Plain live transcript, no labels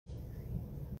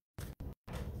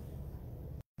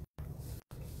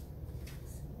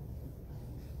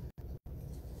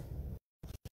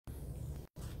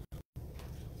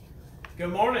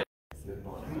Good morning. Good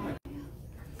morning.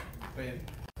 We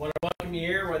want to welcome you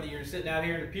here, whether you're sitting out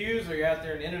here in the pews or you're out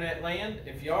there in internet land.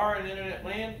 If you are in internet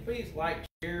land, please like,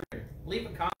 share, and leave a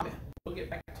comment. We'll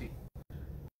get back to you.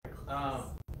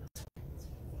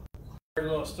 Heard a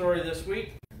little story this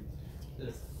week.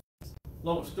 This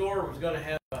local store was going to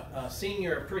have a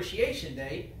senior appreciation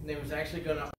day, and they was actually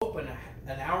going to open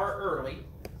an hour early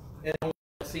and only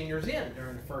let seniors in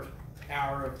during the first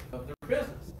hour of their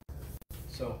business.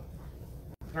 So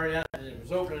turned out that it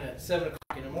was opening at 7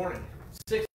 o'clock in the morning.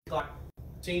 6 o'clock,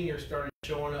 seniors started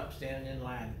showing up, standing in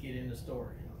line to get in the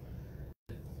store.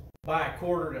 By a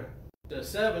quarter to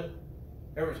 7,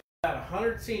 there was about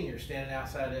 100 seniors standing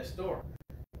outside that store.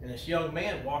 And this young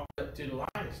man walked up to the line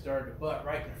and started to butt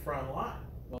right in the front of the line.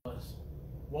 Well, this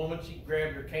woman, she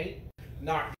grabbed her cane,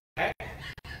 knocked him back,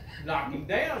 knocked him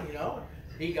down, you know.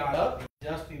 He got up and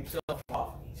dusted himself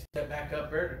off. He stepped back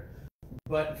up there,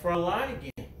 butt in front of the line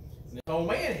again. And this old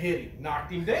man hit him,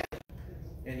 knocked him down.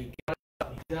 And he got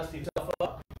up, he dusted himself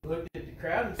up, looked at the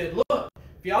crowd and said, "Look,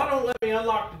 if y'all don't let me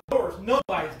unlock the doors,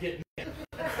 nobody's getting in."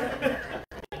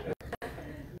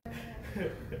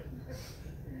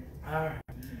 All right.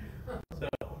 So,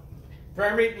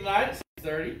 prayer meeting tonight at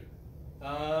 6:30.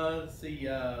 Let's see,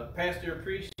 Pastor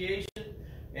Appreciation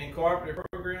and Cooperative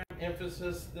Program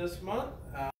emphasis this month,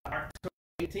 October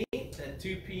 18th at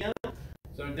 2 p.m.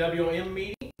 So, WM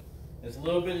meeting. There's a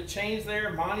little bit of change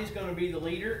there. Monty's going to be the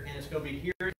leader, and it's going to be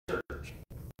here at church.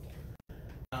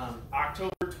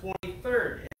 October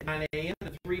 23rd at 9 a.m.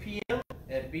 to 3 p.m.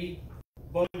 at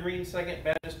Bowling Green Second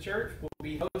Baptist Church. We'll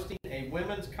be hosting a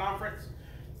women's conference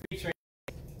featuring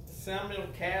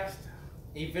simulcast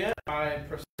event by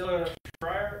Priscilla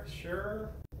Schreier,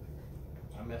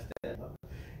 I messed that up,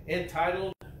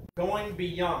 entitled Going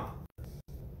Beyond.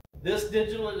 This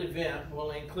digital event will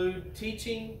include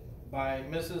teaching by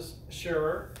Mrs.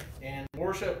 Scherer and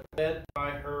worship led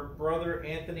by her brother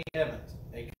Anthony Evans.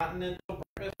 A continental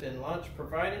breakfast and lunch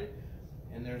provided,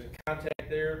 and there's a contact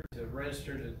there to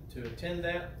register to attend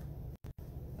that.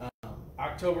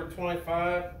 October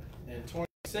 25 and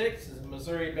 26 is the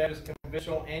Missouri Baptist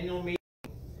Conventional Annual Meeting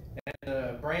at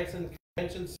the Branson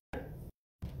Convention Center.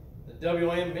 The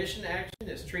WM Mission Action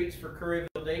is Treats for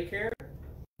Curryville Daycare.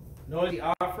 Noisy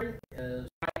Offering is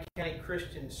Pike County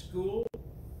Christian School.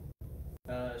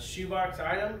 Shoebox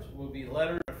items will be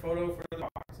letter and photo for the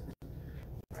boxes.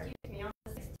 Excuse me, on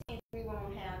the 16th we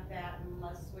won't have that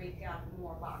unless we got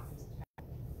more boxes.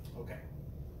 Okay.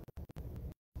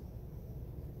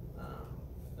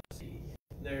 Let's see.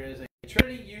 There is a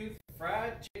Trinity Youth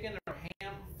Fried Chicken or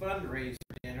Ham fundraiser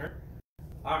dinner,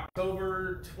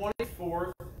 October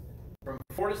 24th from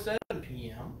 4 to 7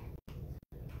 p.m.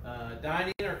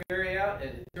 Dine in or carry out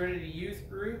at the Trinity Youth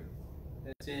Group.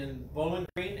 It's in Bowling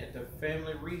Green at the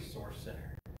Family Resource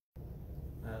Center.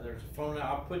 There's a phone.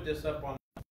 I'll put this up on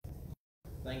the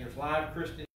thing. There's live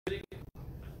Christian music,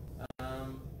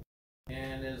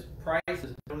 and his price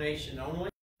is donation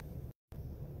only.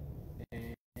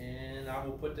 And I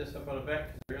will put this up on the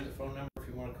back because there is a phone number if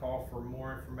you want to call for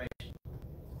more information.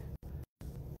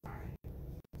 All right.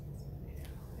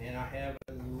 And I have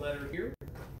a letter here.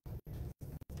 It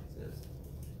says,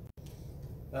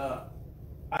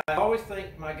 I always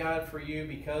thank my God for you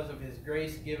because of his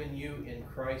grace given you in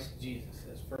Christ Jesus.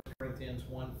 That's 1 Corinthians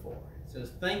 1:4. It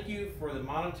says, thank you for the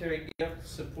monetary gift,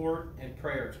 support, and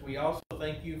prayers. We also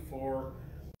thank you for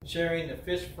sharing the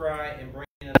fish fry and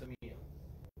bringing us a meal.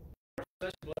 You are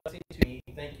such a blessing to me.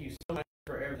 Thank you so much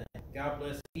for everything. God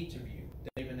bless each of you.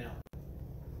 Dave and Ellen.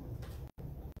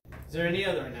 Is there any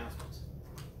other announcements?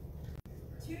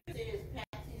 Tuesday is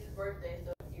Patsy's birthday,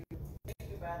 so if you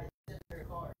think about it, send her a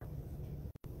card.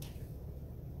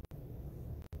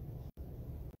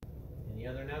 Any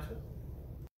other announcements?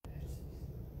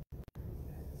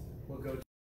 We'll go to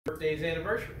birthdays,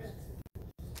 anniversaries.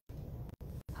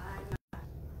 I'm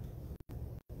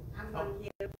going to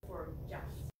give for Josh.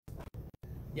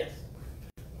 Yes.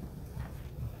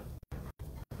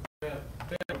 We have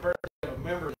a birthday of a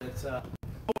member that's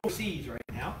overseas right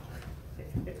now.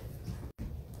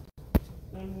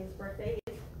 And his birthday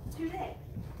is today.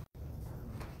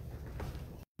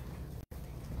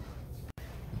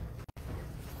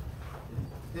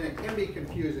 And it can be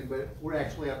confusing, but we're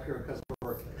actually up here because of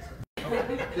our birthdays.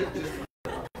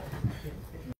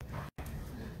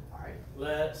 All right,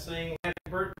 let's sing happy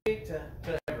birthday to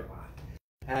everybody.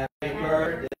 Happy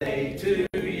birthday to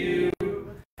you.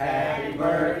 Happy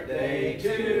birthday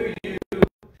to you.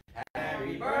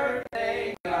 Happy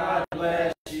birthday, God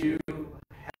bless you.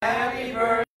 Happy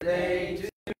birthday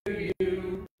to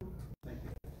you.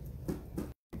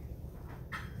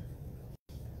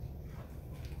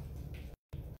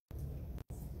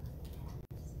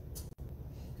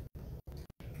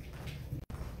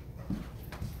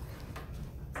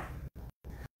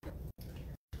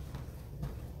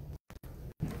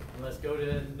 let's go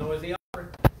to noisy offering.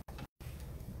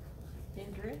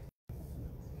 Kendra?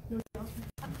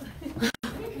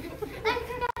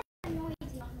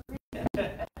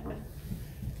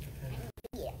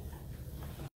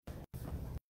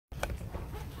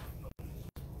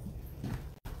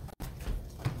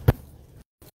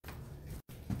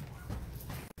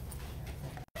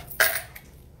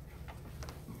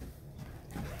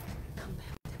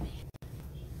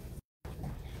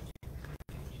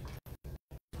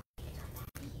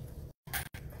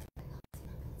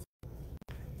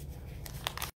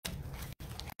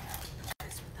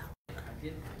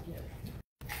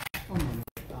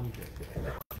 I'm good.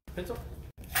 Pencil?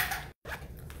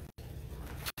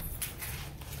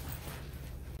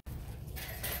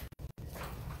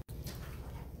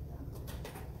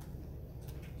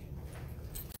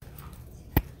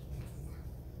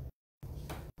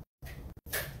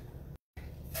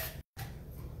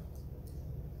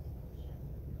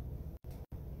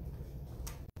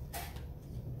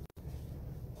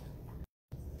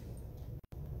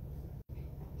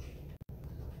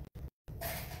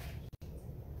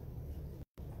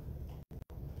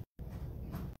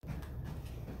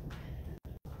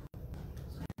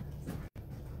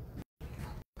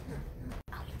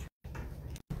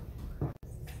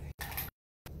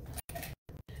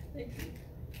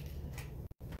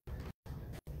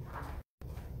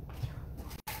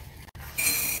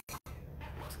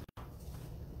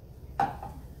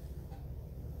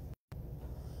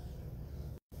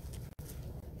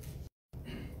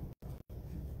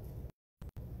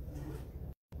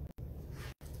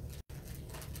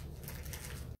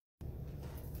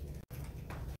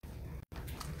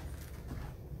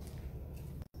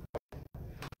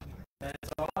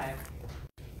 That's all I have.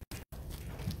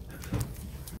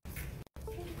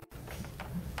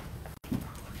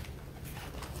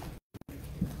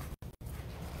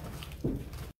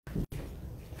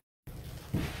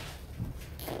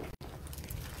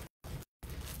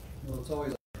 Well, it's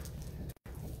always a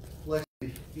blessing to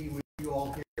be with you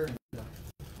all here. And,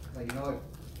 you know,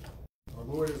 if our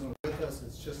Lord isn't with us,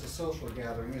 it's just a social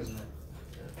gathering, isn't it?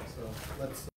 So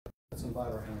let's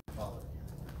invite our Heavenly Father.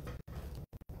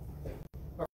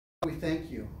 Our Father, we thank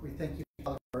you. We thank you,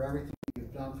 Father, for everything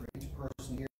you've done for each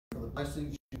person here, for the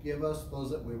blessings you give us, those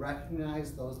that we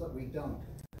recognize, those that we don't,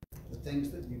 the things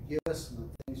that you give us and the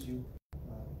things you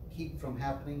keep from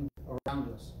happening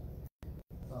around us.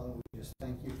 Father, we just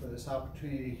thank you for this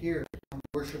opportunity here to come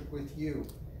worship with you.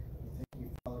 We thank you,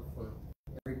 Father, for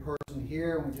every person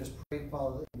here, and we just pray,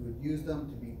 Father, that you would use them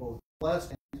to be both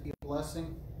blessed and to be a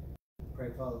blessing. We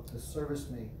pray, Father, that this service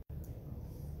may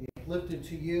be uplifted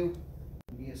to you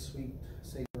and be a sweet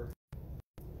savor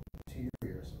to your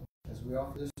ears. As we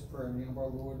offer this prayer in the name of our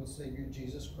Lord and Savior,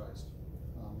 Jesus Christ.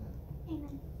 Amen.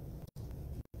 Amen.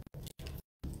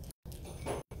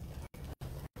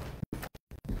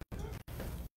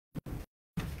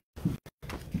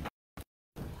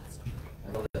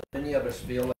 I know that many of us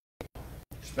feel a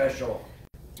special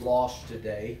loss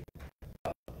today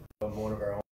from one of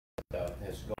our own that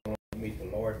has gone on to meet the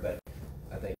Lord, but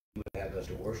I think He would have us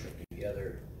to worship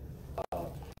together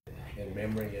in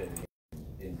memory and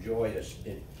in joyfulness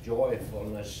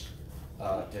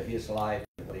to His life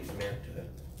and what He's meant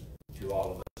to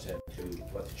all of us and to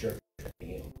what the church is to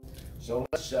Him. So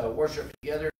let's worship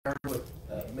together. Turn with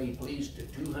me, please, to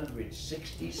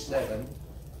 267.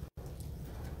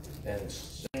 And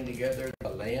sing together, The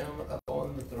Lamb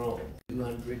Upon the Throne,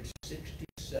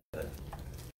 267.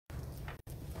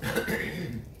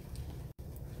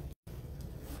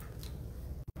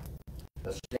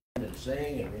 Let's stand and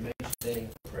sing and remain standing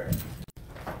for prayer.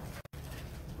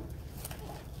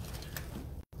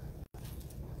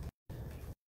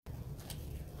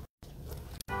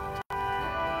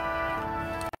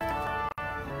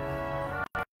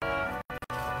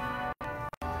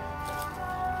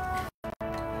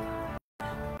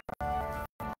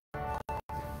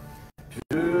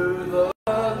 To the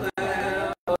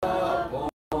Lamb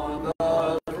upon the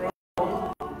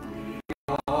throne, we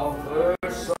offer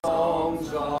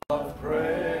songs of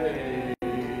praise,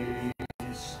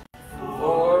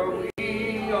 for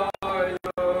we are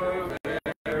your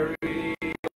very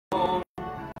own,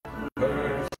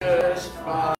 purchased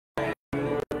by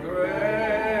your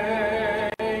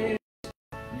grace.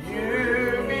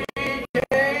 You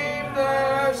became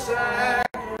the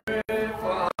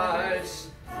sacrifice,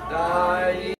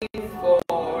 dying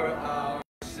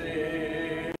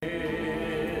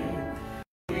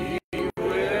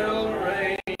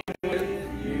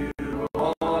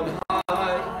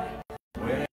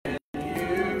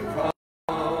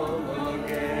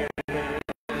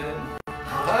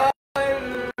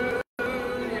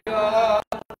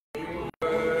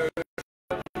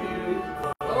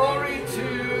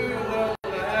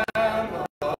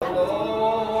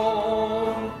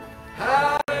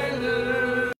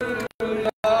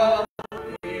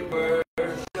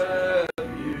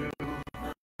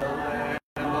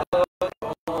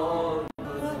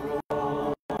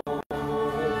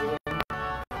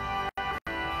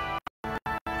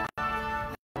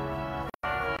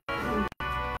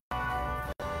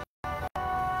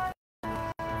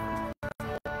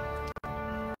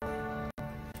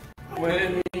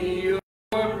when your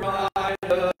bride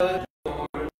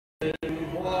adorned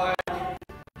in white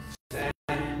stand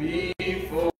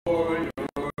before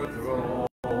your throne.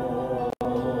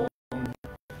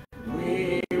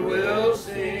 We will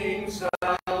sing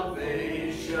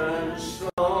salvation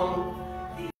song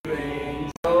the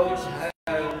angels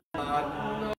have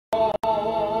not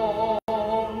known.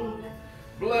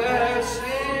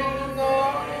 Blessing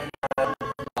and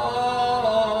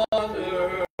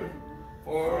honor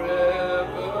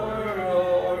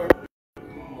forevermore.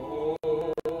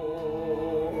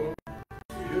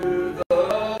 To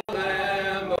the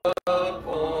Lamb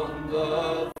upon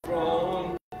the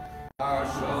throne, our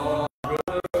sovereign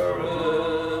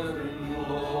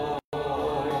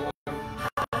Lord.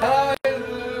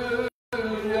 Hallelujah,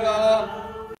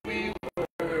 we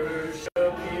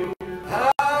worship you.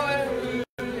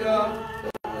 Hallelujah,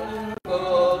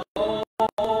 alone.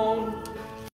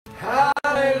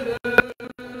 Hallelujah,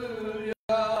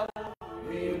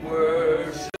 we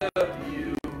worship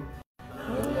you.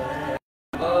 The Lamb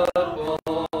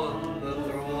upon the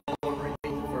throne. Repeat the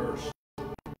verse.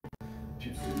 To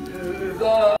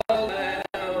the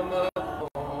Lamb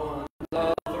upon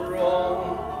the throne,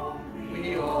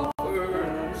 we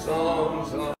offer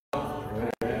songs of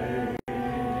praise.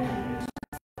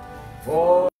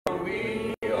 For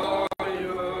we are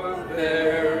your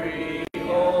very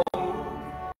own,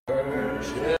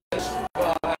 purchased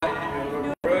by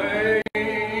your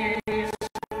grace.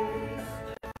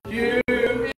 You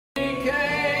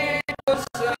became a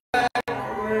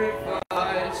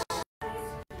sacrifice,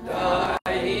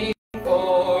 dying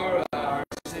for our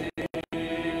sin.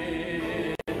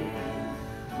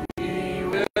 We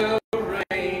will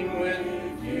reign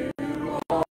with you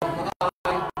on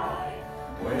high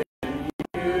when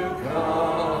you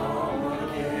come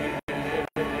again.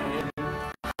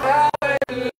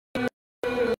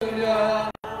 Hallelujah,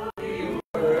 we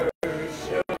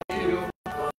worship you.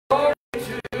 Glory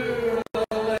to the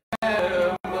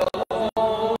Lamb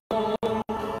alone.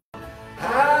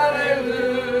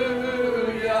 Hallelujah,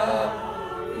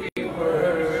 we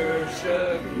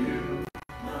worship you.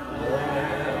 The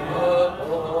Lamb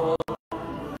upon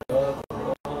the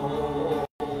throne.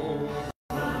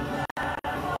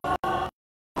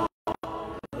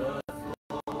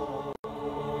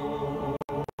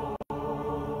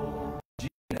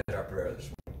 Jesus is our prayer this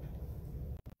morning.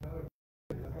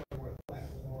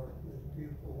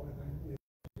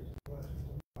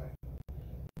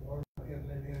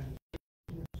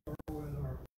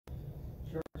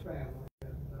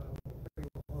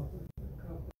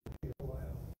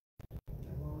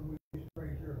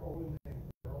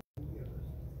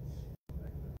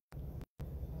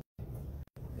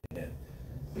 Amen.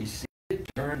 Be seated,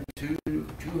 turn to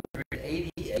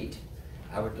 288.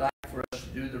 I would like for us to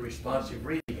do the responsive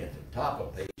reading at the top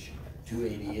of page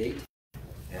 288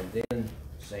 and then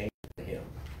sing the hymn.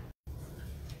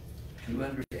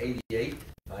 288,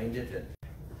 find it and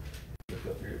look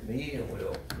up here at me and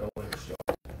we'll know when to start.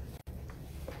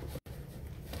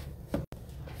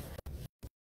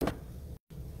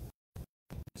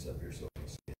 It's up here so I can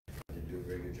see it. I didn't do a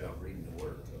very good job reading the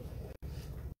word. So.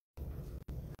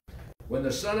 When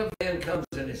the Son of Man comes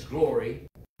in his glory,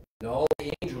 and all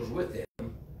the angels with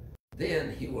him,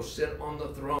 then he will sit on the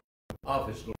throne of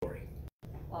his glory.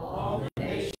 All the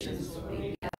nations will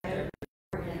be gathered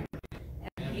before him,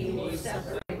 and he will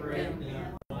separate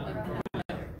them one from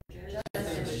another, just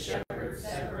as the shepherd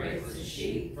separates the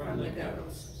sheep from the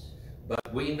goats.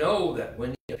 But we know that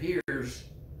when he appears,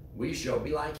 we shall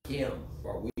be like him,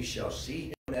 for we shall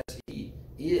see him as he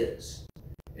is.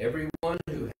 Everyone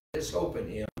who has hope in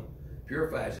him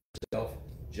purifies himself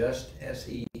just as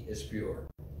he is pure.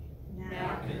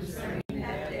 Now concerning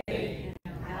that day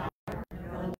and hour,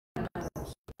 no one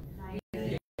knows, neither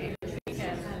the angels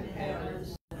in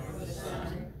heavens nor the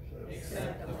Son,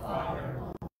 except the Father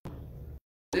alone.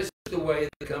 This is the way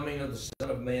the coming of the Son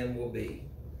of Man will be.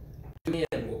 Two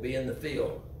men will be in the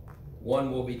field.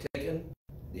 One will be taken,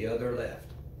 the other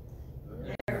left.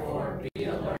 Therefore be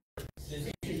alert,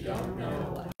 since you don't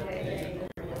know what day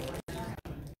or what time.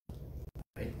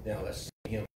 Right, now let's sing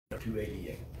hymn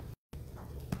 288.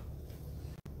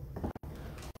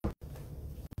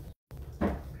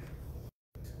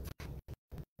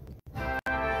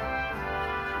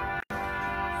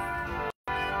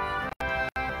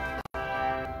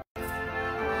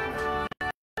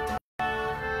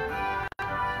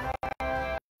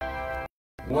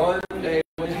 One day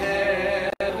when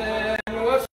heaven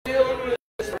was filled with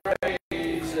his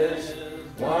praises,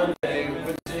 one day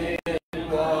when sin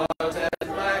was as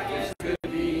black as could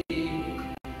be,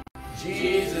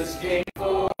 Jesus came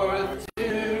forth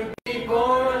to be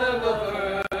born of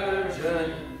a virgin.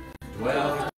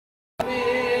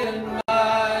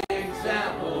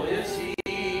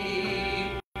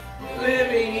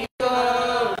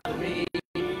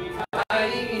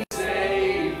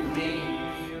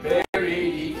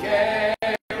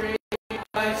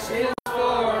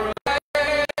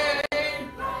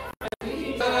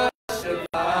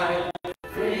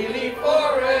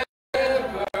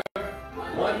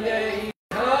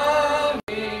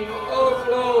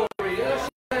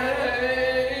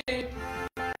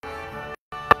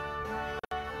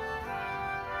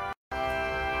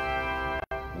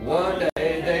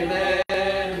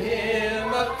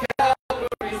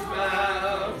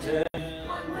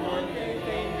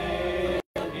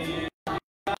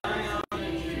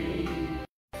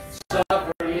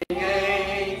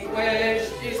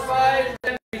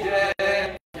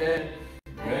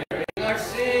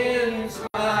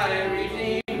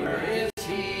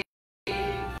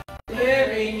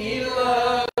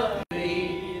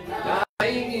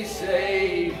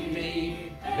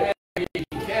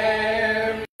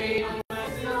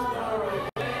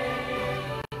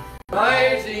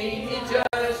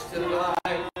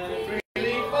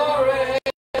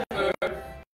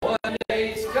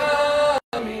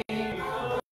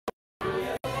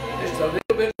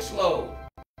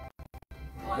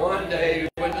 day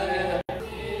when I'm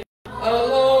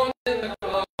alone in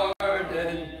the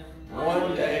garden,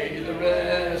 one day the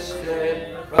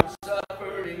rested from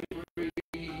suffering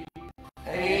free.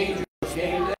 Angels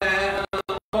came down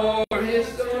for his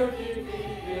son.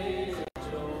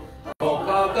 Hope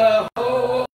of the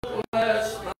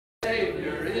hopeless, my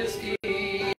Savior is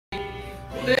He.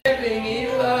 Living He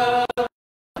loved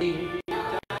me.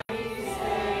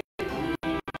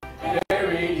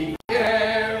 Buried He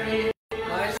carried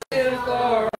my sin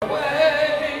far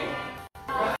away.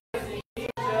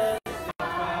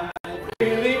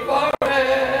 Really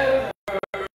forever.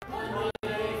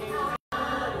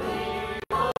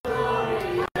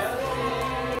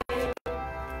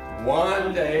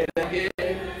 One day they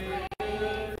get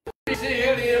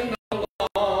seal Him no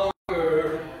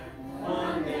longer.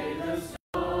 One day the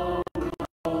soul will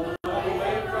go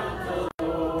away from the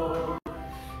Lord.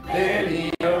 Then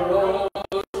He arose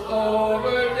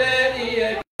over dead He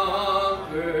had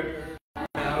conquered.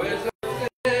 Now is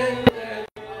ascended,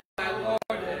 my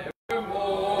Lord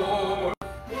evermore.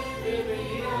 He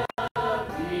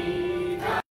loved me,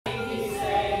 He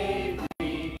saved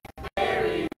me,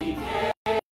 buried me,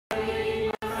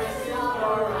 carried my sin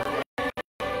far away.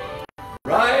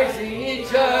 Rising He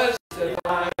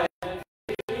justified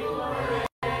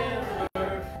forever.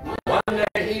 One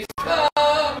day He's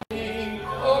coming,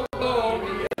 oh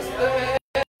glorious day.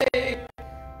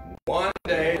 One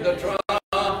day the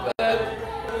trumpet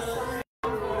is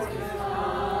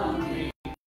coming.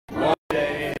 One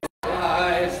day His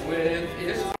eyes with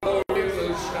His glory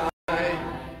will shine.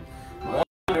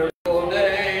 Wonderful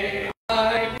day,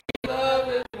 my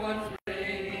beloved ones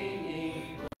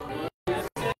bringing.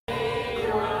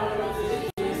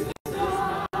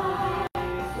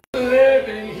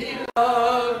 Living He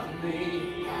loved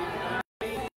me.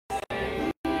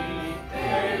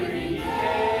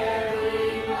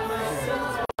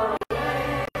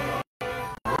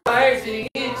 Rising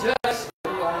He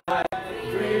justified,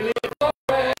 freely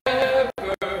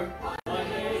forever.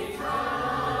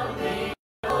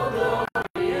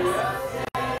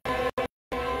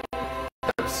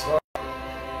 I'm sorry.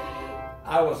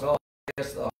 I was all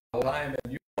this the whole time,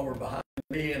 and you all were behind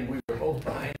me, and we were both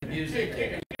behind the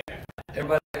music.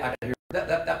 Everybody, I could hear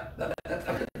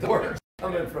the words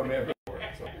coming from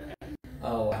everywhere. So,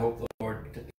 oh, I hope the Lord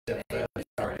accepts that as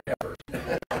our effort.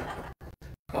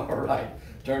 All right,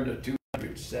 turn to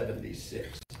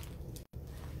 276.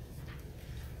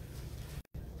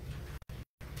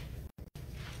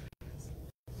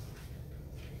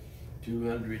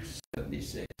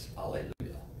 Hallelujah.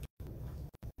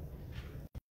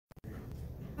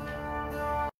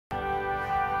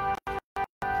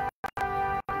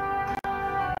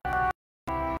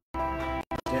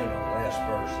 Stand on the last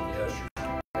verse and the ushers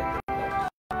take their place.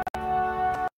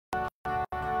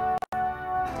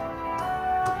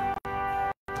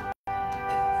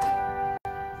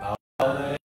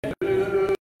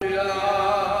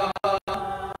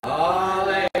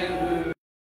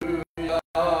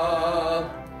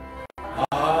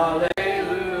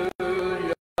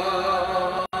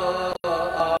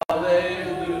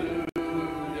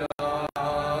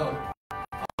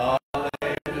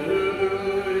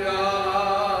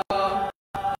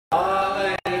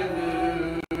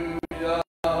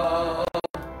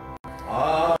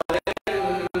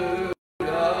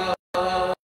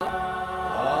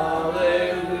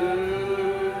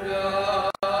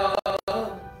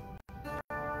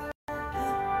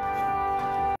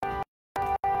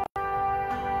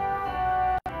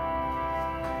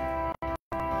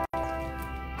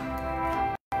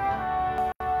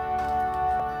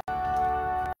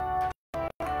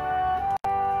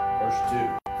 Verse 2.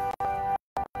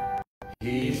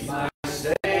 He's my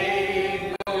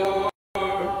Savior.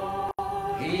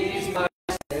 He's my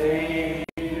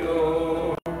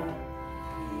Savior.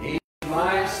 He's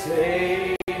my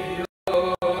Savior.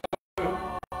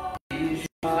 He's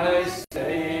my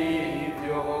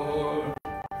Savior.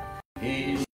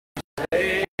 He's my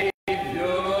Savior.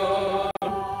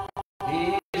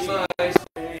 He's my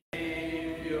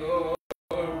Savior.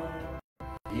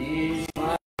 He's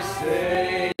my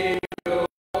Savior.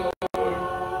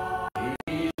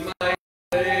 He's my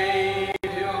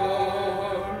Savior.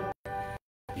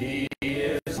 He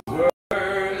is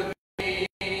worthy.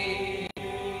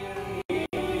 He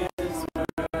is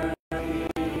worthy.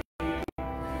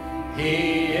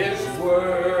 He is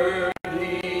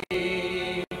worthy.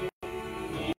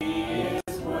 He is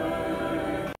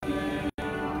worthy.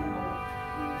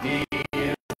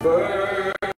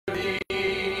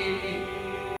 He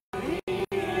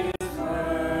is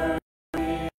worthy.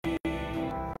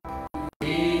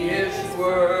 He is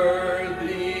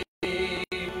worthy.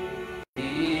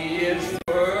 He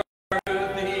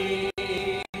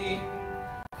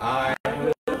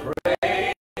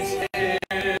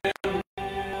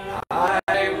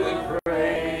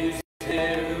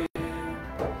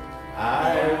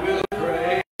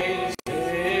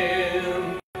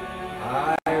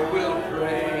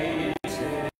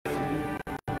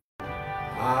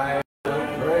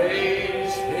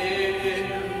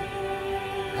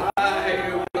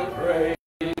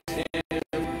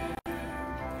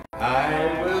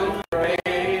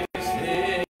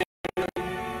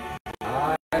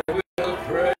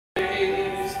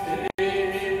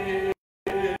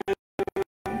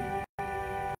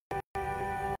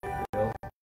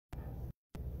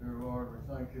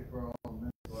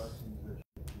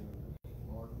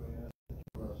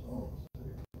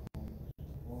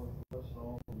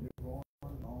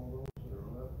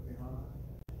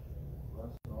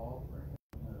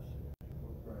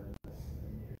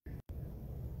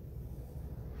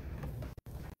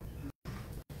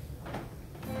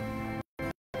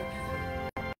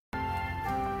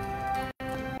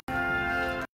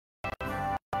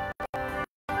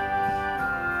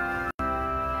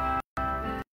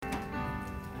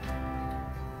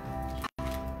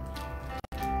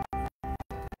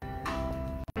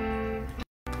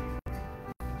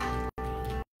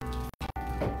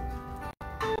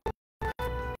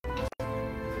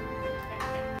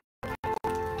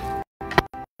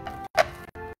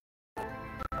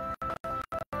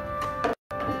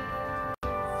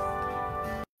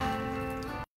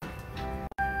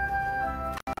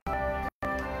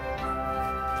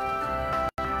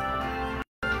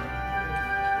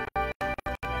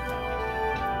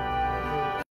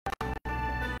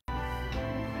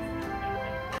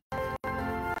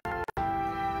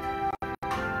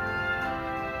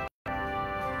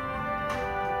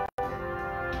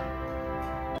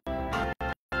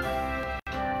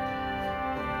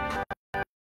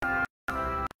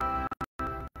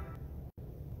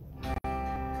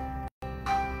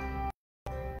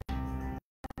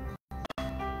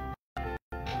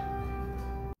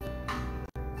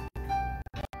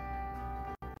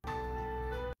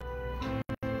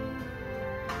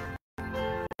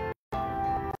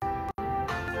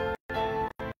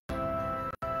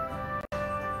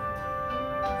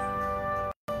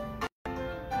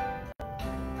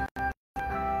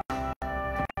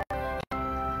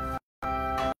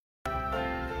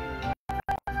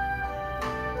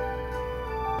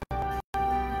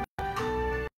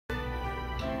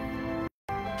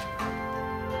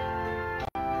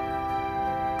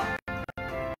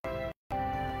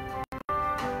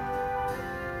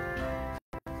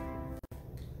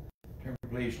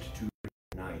please, to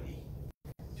 290.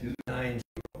 290.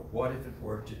 What if it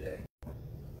were today?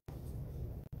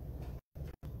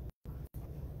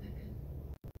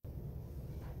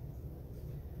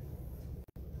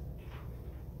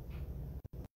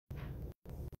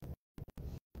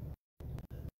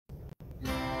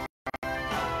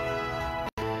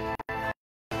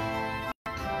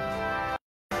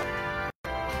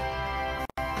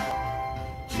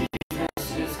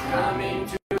 Coming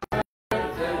to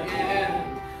earth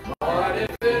again. What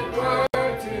if it were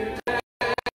today?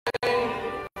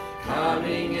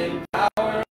 Coming in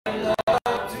power and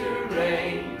love to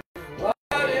reign. What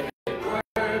if it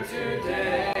were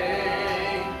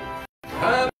today?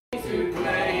 Coming to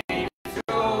claim His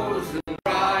chosen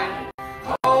bride,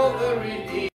 all the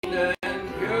redeemed and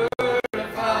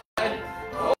purified,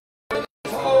 over this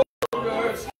whole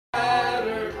earth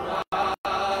scattered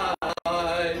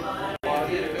wide. What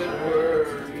if it were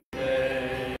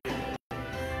today?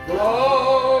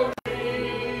 Glory,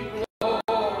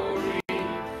 glory,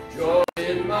 joy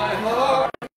in my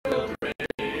heart will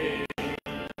bring.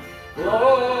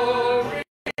 Glory,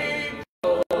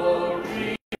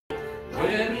 glory,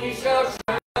 when He shall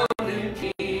crown Him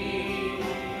King.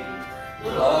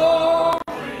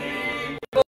 Glory,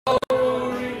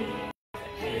 glory,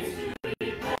 haste to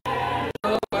prepare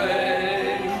the way.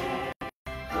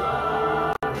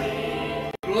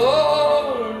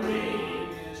 Glory,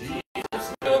 Jesus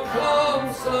will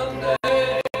come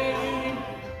someday.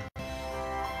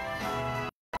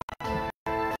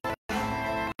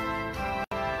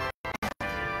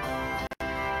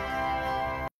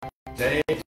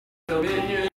 Take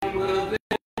dominion will then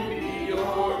be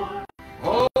yours.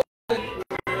 Holy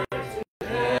word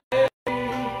today.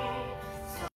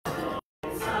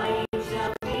 Sight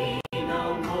shall be no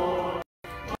more.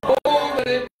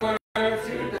 Holy word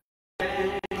today.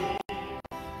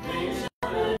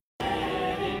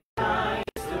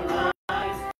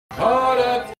 Caught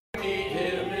up to meet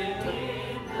Him in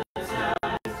the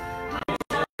skies.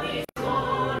 His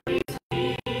glories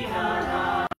meet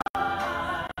our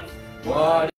eyes.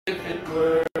 What if it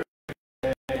were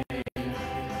today?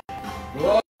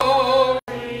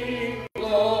 Glory,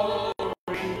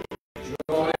 glory,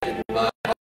 joy in my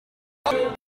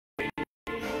heart.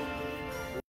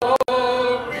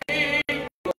 Glory,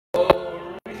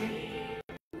 glory,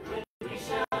 when we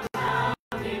shall crown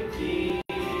Him King.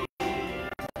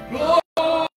 Glory,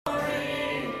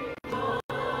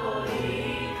 glory,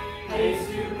 haste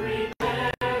to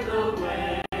prepare the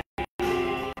way.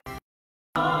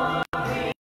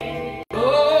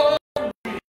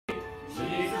 Glory,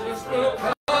 Jesus will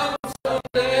come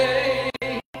someday.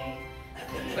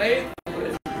 Faithful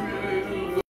and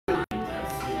true,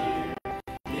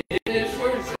 in His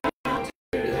words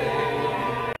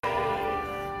today.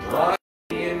 Walking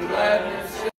in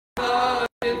gladness and not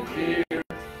in fear.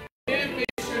 If He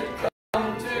should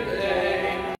come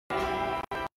today,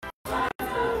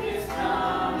 His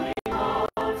coming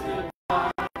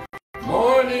multiply.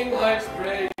 Morning lights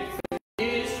break from the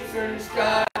eastern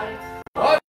sky.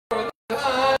 What for the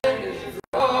time is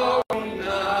drawing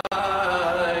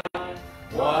nigh.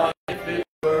 What if it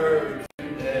were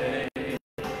today?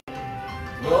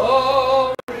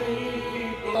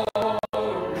 Glory,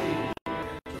 glory,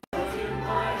 joy in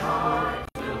my heart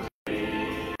will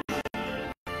be.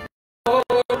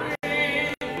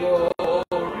 Glory,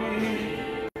 glory,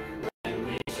 when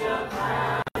we shall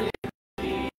crown Him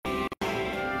King.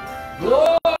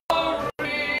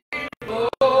 Glory,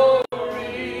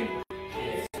 glory,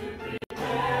 haste to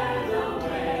prepare the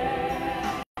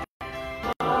way.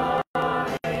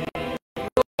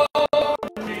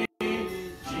 Glory,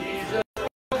 Jesus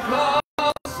will come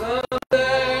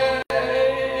someday.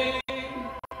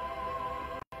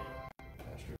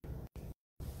 Pastor.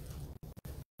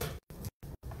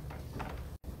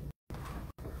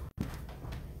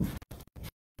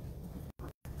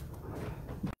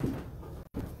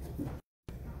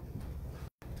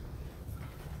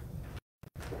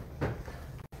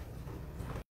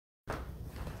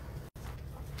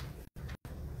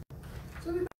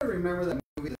 Does anybody remember that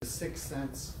movie, The Sixth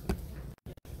Sense?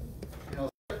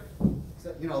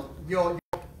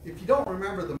 If you don't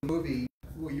remember the movie,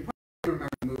 well, you probably remember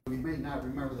the movie. You may not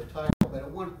remember the title, but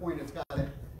at one point it's got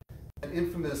an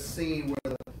infamous scene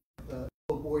where the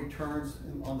little boy turns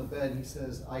on the bed and he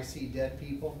says, "I see dead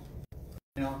people."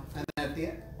 And then at the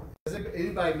end, has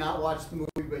anybody not watched the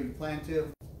movie, but you plan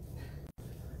to?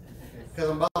 Because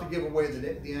I'm about to give away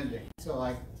the ending. So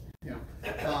those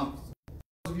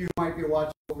of you who might be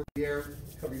watching over the air,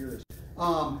 cover your ears.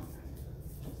 But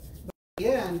at the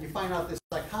end, you find out this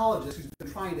psychologist who's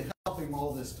been trying to help him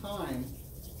all this time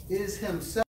is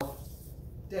himself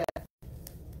dead.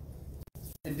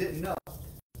 didn't know.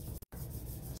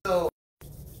 So,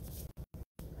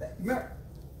 remember,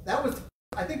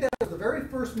 I think that was the very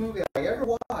first movie I ever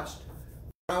watched.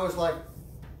 I was like,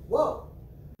 whoa,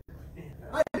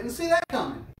 I didn't see that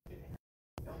coming.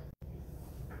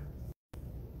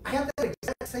 I had that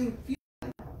exact same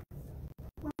feeling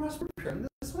when I was preparing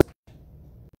this week.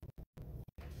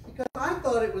 Because I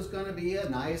thought it was going to be a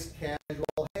nice,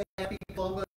 casual, hey, happy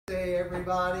Columbus Day,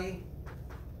 everybody.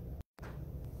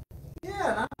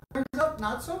 Yeah, turns out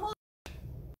not so much.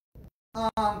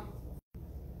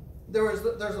 There's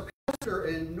a pastor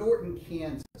in Norton,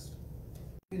 Kansas,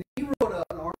 and he wrote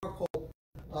an article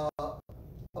about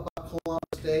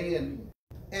Columbus Day, and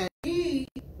he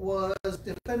was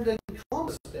defending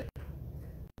Columbus Day.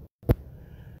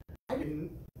 I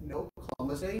didn't know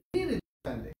Columbus Day needed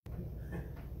defending,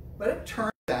 but it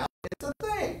turns out it's a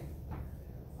thing.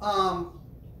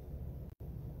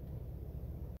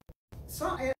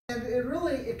 And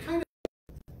it kind of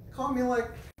caught me like,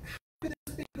 how could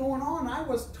this be going on? I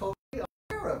was totally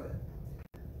aware of it,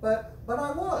 but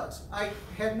I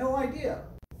had no idea.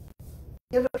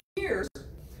 It appears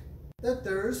that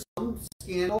there's some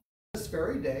scandal this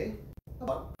very day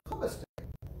about Columbus Day.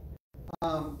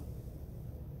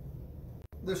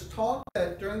 There's talk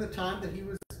that during the time that he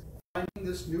was finding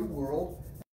this new world,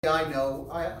 I know,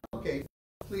 okay,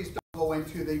 please don't go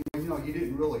into the, you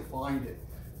didn't really find it.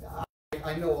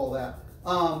 I know all that.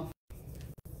 But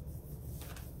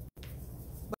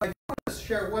I do want to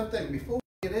share one thing before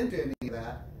we get into any of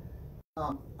that.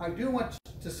 I do want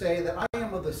to say that I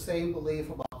am of the same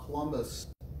belief about Columbus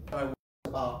that I was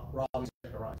about Ravi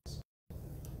Zacharias.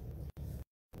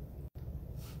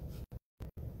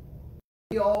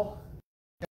 We all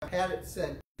have had it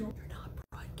said. You're not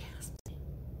broadcasting.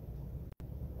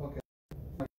 Okay.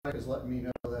 My wife is letting me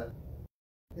know that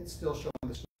it's still showing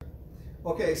the screen.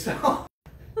 Okay, so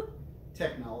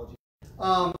technology.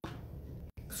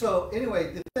 So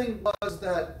anyway, the thing was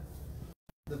that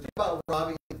the thing about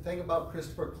Ravi, the thing about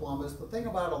Christopher Columbus, the thing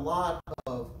about a lot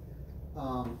of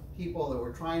people that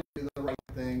were trying to do the right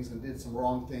things and did some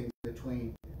wrong things in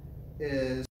between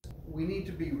is we need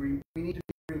to be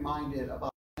reminded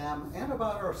about them and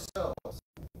about ourselves.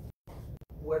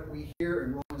 What we hear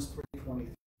in Romans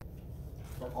 3:23,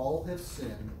 for all have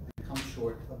sinned and come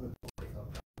short of the glory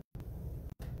of God.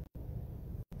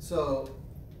 So,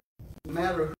 no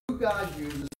matter who God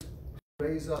uses to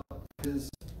raise up his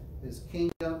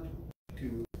kingdom,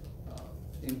 to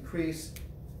increase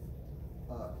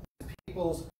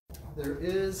people's, there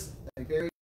is a very,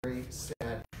 very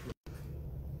sad truth.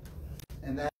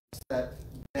 And that is that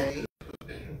they,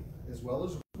 as well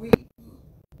as we,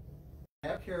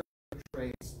 have character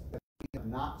traits that we have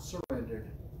not surrendered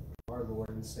to our Lord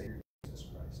and Savior Jesus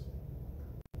Christ.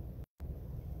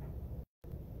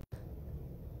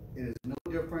 It is no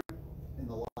different in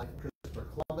the life of Christopher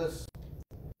Columbus,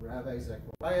 Ravi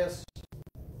Zacharias,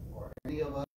 or any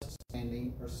of us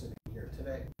standing or sitting here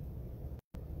today.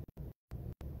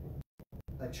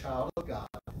 A child of God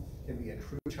can be a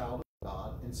true child of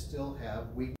God and still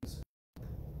have weaknesses.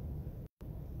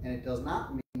 And it does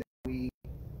not mean that we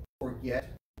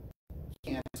forget,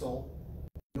 cancel,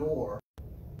 ignore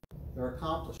their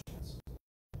accomplishments.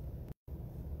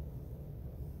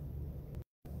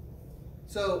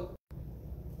 So,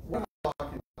 what am I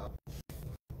talking about?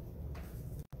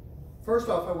 First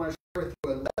off, I want to share with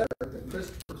you a letter that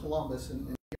Christopher Columbus in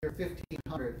the year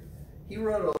 1500, he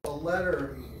wrote a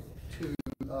letter to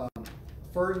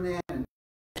Ferdinand,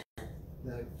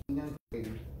 the king and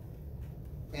queen.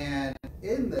 And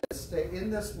in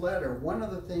this letter, one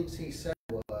of the things he said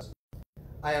was,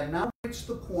 I have now reached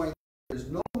the point that there is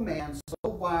no man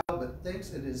so vile but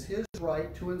thinks it is his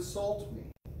right to insult me.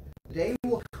 The day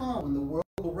will come when the world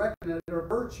will reckon it a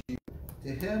virtue to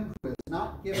him who has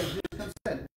not given his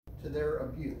consent to their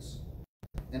abuse.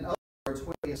 In other words,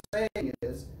 what he is saying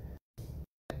is,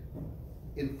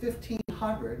 in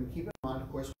 1500, and keep in mind,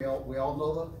 of course, we all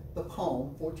know the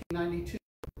poem, 1492,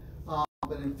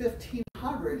 but in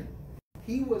 1500,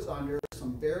 he was under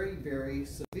some very, very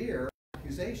severe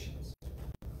accusations.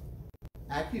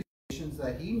 Accusations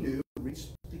that he knew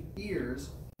reached the ears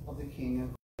of the king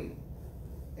and queen.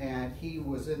 And he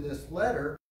was in this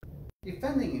letter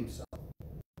defending himself.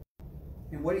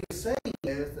 And what he's saying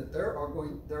is that there are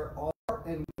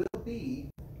and will be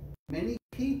many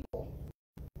people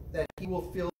that he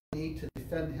will feel the need to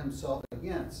defend himself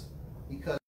against,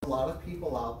 because a lot of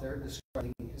people out there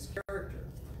discrediting his character.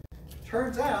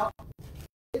 Turns out,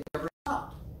 it never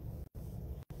stopped.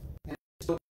 And it's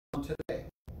still going on today.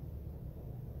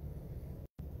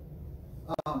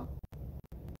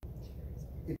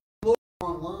 If you look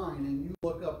online and you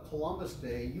look up Columbus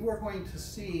Day, you are going to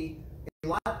see a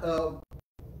lot of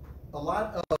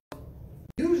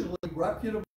usually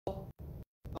reputable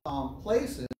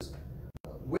places.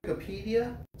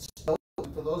 Wikipedia,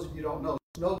 Snopes, for those of you who don't know,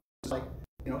 Snopes is like,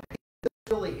 you know, hey, this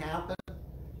really happened.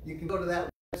 You can go to that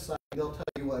website, they'll tell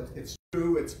you what it's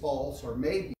true, it's false, or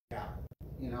maybe it happened.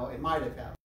 You know, it might have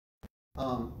happened.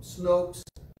 Snopes,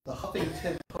 the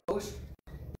Huffington Post,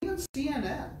 even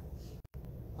CNN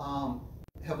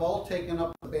have all taken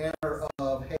up the banner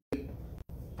of, hey,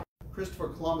 Christopher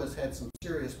Columbus had some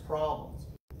serious problems,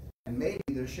 and maybe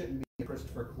there shouldn't be a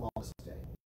Christopher Columbus Day.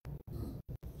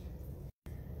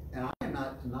 And I am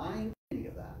not denying any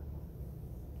of that.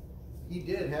 He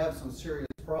did have some serious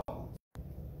problems.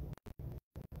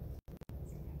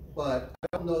 But I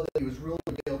don't know that he was really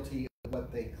guilty of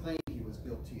what they claim he was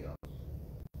guilty of.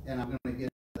 And I'm going to get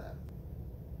into that.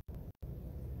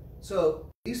 So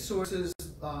these sources,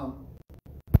 a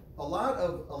lot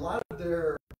of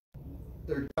their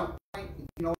jump point,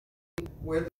 you know,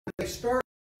 where they start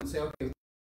and say, okay,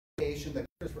 that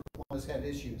Christopher Columbus had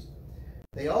issues.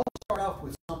 They all start off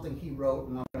with something he wrote,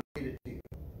 and I'm going to read it to you.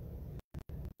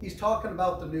 He's talking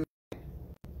about the New Land,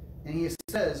 and he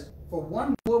says, for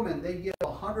one woman, they give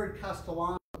 100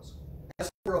 castellanos as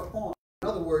for a farm. In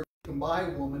other words, you can buy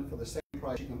a woman for the same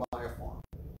price you can buy a farm.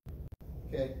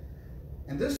 Okay?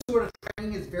 And this sort of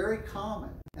training is very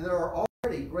common, and there are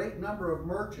already a great number of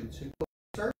merchants who go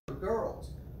search for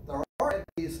girls. There are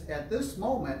at this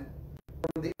moment,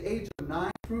 from the age of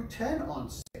 9 through 10 on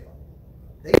sale.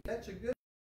 They fetch a good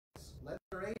price. Let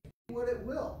their age be what it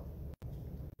will.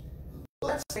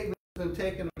 Well, that statement's been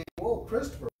taken away. Whoa,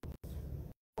 Christopher, what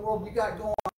in the world you got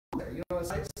going on there? You know, it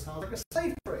sounds like a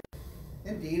slave trade.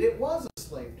 Indeed, it was a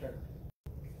slave trade.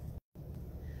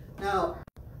 Now,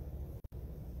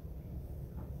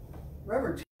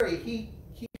 Reverend Terry, he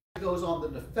goes on the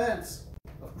defense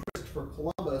of Christopher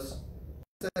Columbus,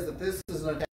 says that this is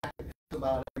an attack that comes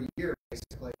about every year,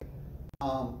 basically.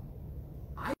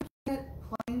 I can't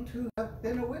claim to have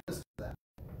been a witness to that.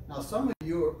 Now, some of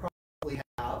you probably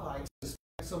have. I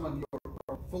suspect some of you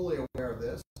are fully aware of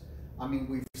this. I mean,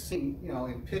 we've seen, you know,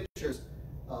 in pictures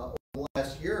over the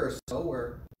last year or so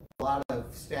where a lot of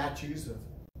statues of,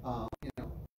 you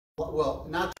know, well,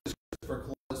 not just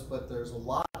Christopher Columbus, but there's a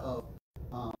lot of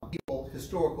people,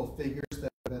 historical figures that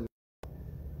have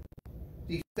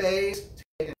been defaced,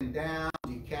 taken down,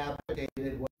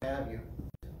 decapitated, what have you.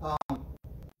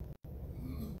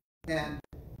 And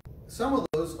some of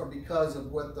those are because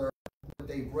of what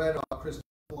they've read on Christopher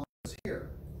Columbus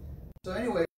here. So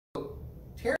anyway,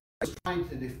 Terry is trying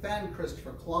to defend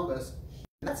Christopher Columbus.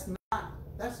 That's not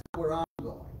where I'm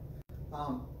going.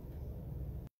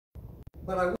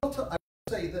 But I will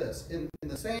say this: in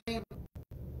the same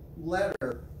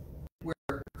letter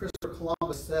where Christopher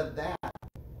Columbus said that,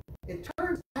 it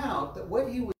turns out that what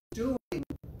he was doing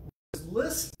was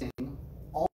listing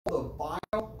all the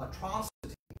vile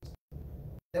atrocities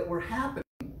that were happening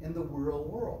in the real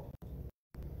world.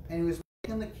 And he was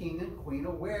making the king and queen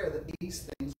aware that these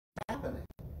things were happening.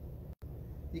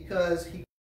 Because he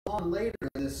goes on later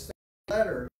in this same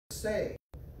letter to say,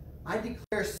 I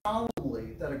declare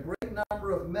solemnly that a great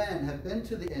number of men have been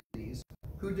to the Indies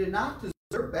who did not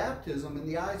deserve baptism in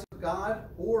the eyes of God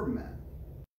or men.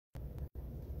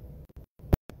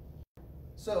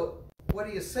 So what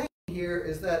he is saying here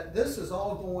is that this is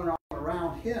all going on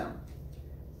around him,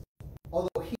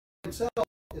 although he himself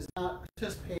is not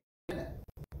participating in it.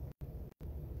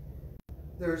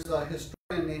 There's a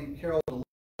historian named Carol DeLay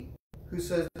who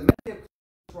says that many of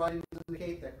Christopher's writings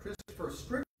indicate that Christopher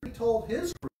strictly told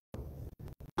his crew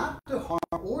not to harm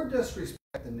or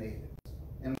disrespect the natives.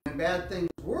 And when bad things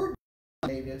were done to the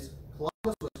natives,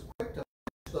 Columbus was quick to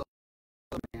punish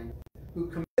those men who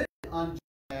committed unjust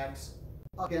acts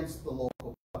against the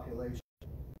local population.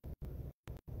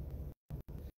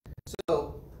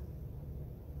 So,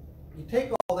 you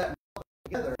take all that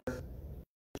together,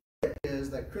 it is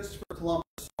that Christopher Columbus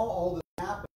saw all this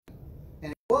happening,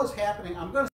 and it was happening,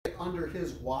 I'm going to say under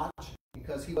his watch,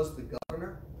 because he was the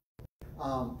governor,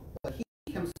 but he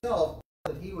himself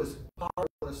said that he was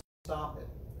powerless to stop it,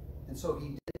 and so he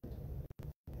didn't.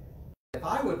 If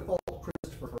I would fault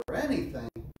Christopher for anything,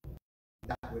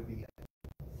 that would be it,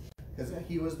 because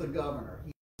he was the governor.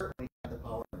 He certainly had the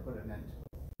power to put an end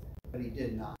to it, but he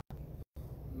did not.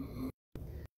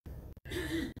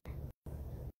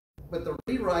 But the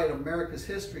rewrite of America's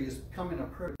history is becoming a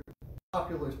pretty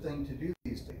popular thing to do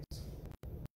these days.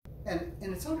 And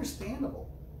it's understandable.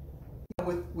 You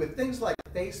know, with things like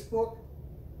Facebook,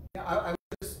 you know, I was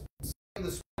just saying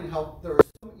this morning how there are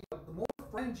some, you know, the more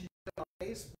friends you get on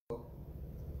Facebook,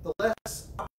 the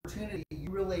less opportunity you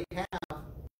really have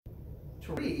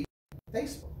to read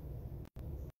Facebook.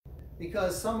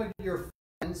 Because some of your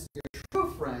friends, your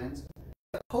true friends,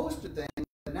 have posted things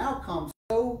that now come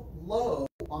so low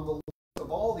on the list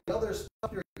of all the other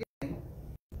stuff you're getting,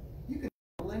 you can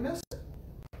totally miss it.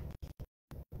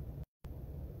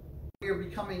 We are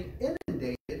becoming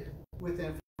inundated with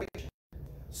information.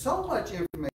 So much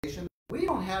information, we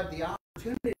don't have the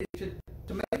opportunity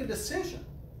to make a decision.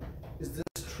 Is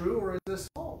this true or is this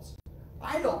false?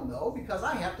 I don't know because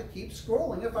I have to keep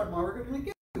scrolling if I'm ever going to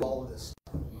get to all of this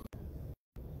stuff.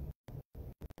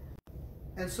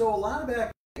 And so a lot of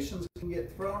accusations can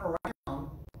get thrown around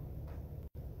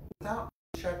without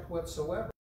check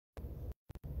whatsoever.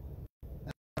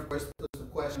 And of course, there's the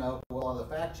question of, well, are the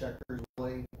fact checkers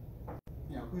really,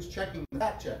 who's checking the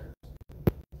fact checkers?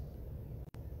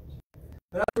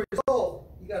 But as a result,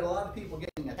 you got a lot of people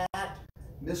getting attacked,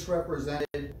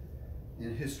 misrepresented,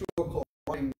 and historical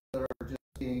writings that are just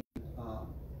being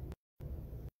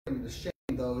to shame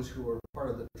those who are part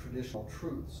of the traditional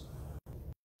truths.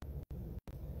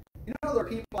 You know, there are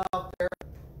people out there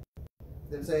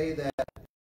that say that the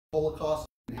Holocaust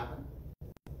didn't happen.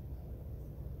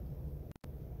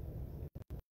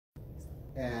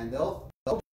 And they'll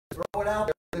just throw it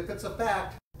out there if it's a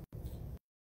fact.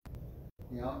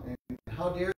 And how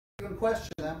dare you even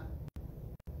question them?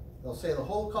 They'll say the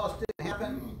Holocaust didn't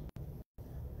happen.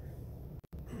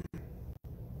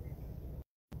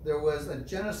 There was a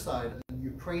genocide of the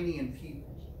Ukrainian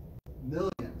people.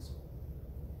 Millions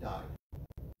died.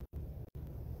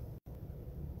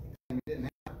 And it didn't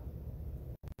happen.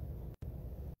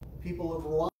 People of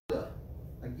Rwanda,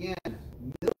 again,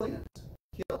 millions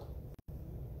killed.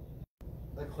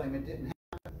 They claim it didn't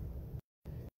happen.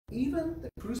 Even the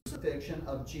crucifixion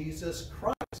of Jesus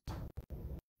Christ,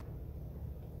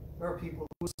 there are people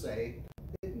who say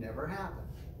it never happened.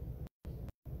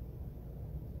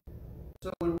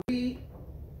 So when we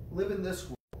live in this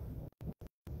world,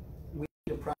 we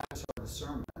need to practice our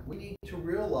discernment. We need to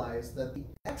realize that the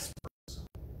experts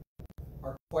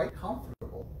are quite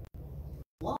comfortable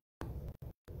lying.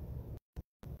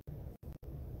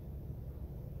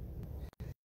 In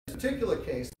this particular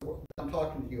case that I'm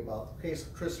talking to you about, the case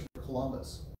of Christopher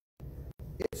Columbus,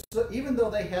 even though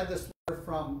they had this letter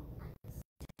from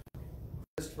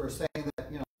Christopher saying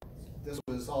that this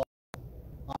was all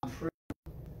untrue,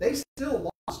 they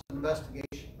still lost an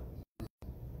investigation.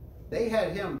 They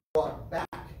had him brought back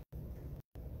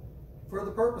for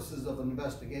the purposes of an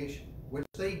investigation, which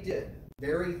they did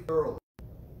very thoroughly,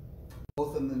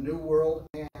 both in the New World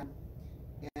and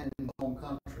in the home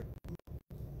country.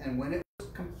 And when it was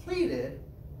completed,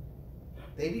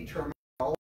 they determined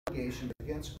all allegations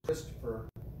against Christopher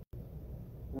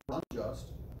were unjust,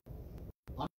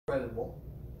 uncredible,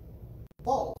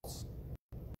 false,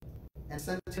 and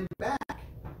sent him back to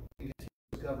continue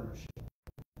his governorship.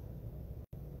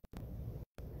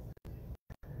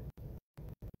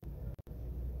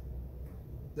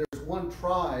 There's one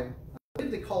tribe, I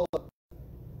believe they call it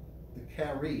the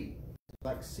Caree,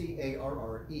 like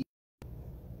C-A-R-R-E,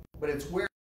 but it's where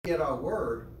we get our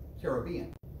word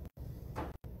Caribbean.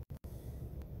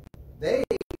 Their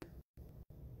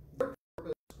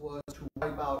purpose was to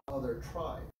wipe out other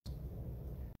tribes.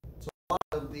 So a lot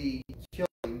of the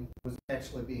killing was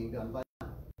actually being done by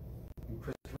them. And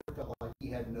Christopher felt like he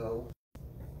had no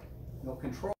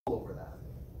control over that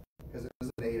because it was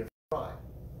a native tribe.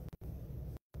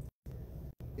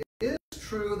 It is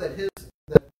true that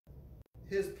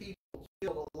his people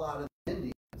killed a lot of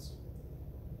Indians.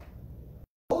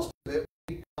 Most of it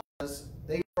because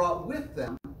they brought with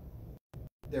them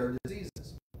their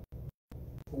diseases,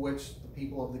 for which the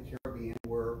people of the Caribbean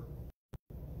were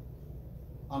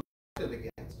unprotected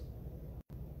against.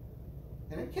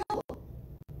 And it killed them.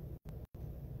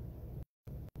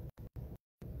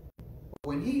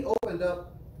 When he opened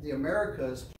up the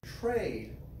Americas to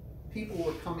trade, people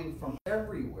were coming from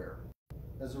everywhere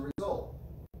as a result.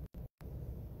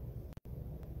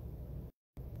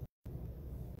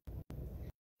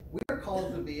 We are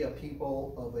called to be a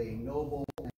people of a noble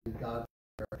and godly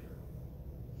character.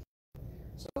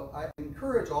 So I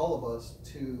encourage all of us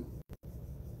to,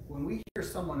 when we hear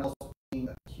someone else being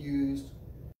accused,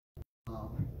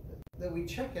 that we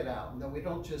check it out and that we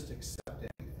don't just accept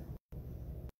anything.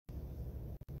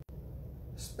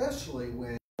 Especially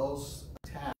when those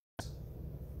attacks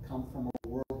come from a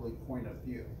worldly point of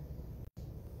view.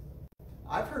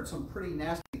 I've heard some pretty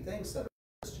nasty things said of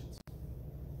Christians.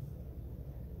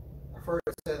 I've heard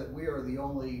it said that we are the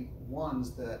only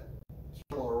ones that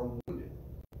kill our own wounded.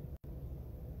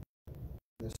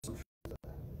 There's some truth to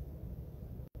that.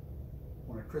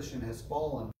 When a Christian has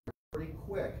fallen pretty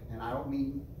quick, and I don't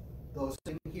mean those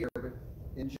things here, but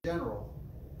in general,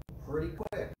 pretty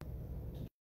quick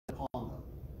to upon them.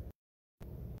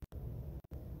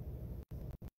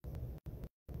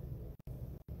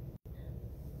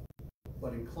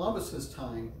 But in Columbus's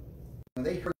time, when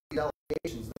they heard the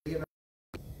allegations,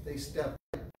 they stepped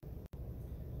in.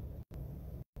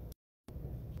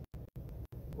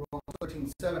 Romans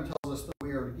 13:7 tells us that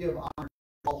we are to give honor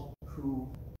to all who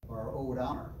are owed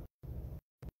honor.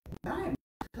 And I am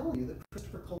telling you that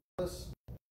Christopher Columbus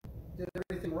did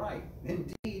everything right.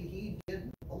 Indeed, he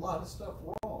did a lot of stuff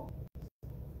wrong.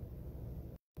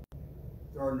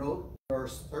 There are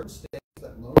certain states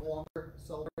that no longer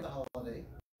celebrate the holiday.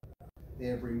 They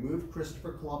have removed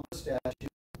Christopher Columbus statue,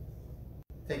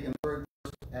 taken further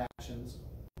actions,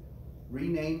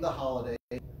 renamed the holiday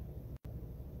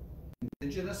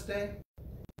Indigenous Day,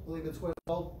 I believe it's what it's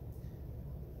called.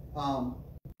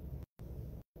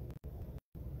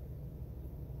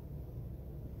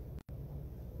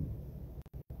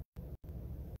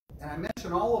 And I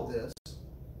mention all of this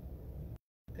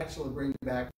to actually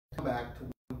come back to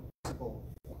one simple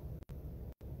point.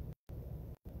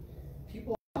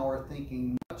 People now are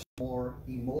thinking much more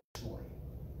emotionally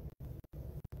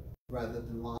rather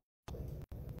than logically.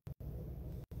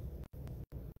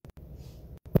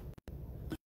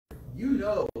 You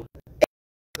know,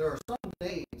 there are some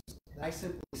names that I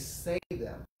simply say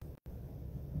them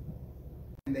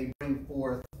and they bring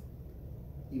forth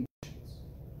emotions.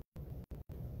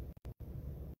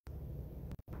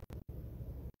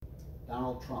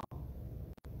 Donald Trump.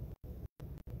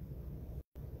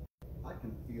 I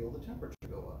can feel the temperature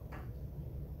go up.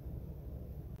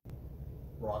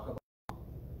 Barack Obama.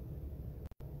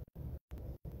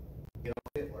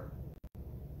 Adolf Hitler.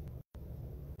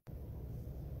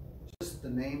 Just the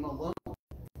name alone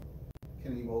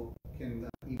can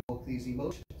evoke these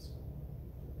emotions.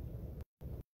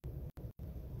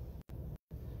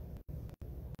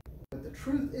 But the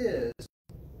truth is,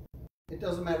 it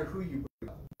doesn't matter who you bring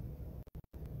up.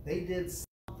 They did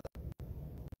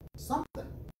something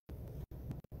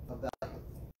of value.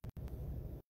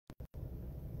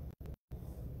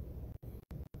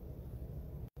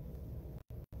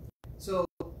 So,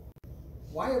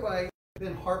 why have I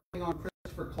been harping on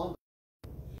Christopher Columbus?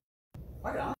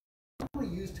 I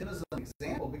only used him as an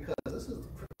example because this is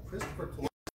Christopher Columbus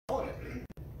holiday.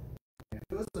 If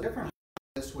it was a different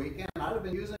holiday this weekend, I'd have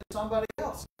been using somebody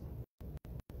else.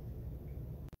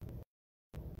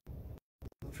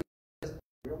 The truth is,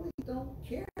 I really don't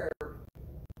care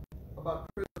about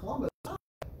Christopher Columbus.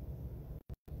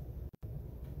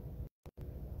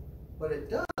 But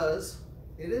it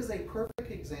is a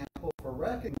perfect example for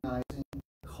recognizing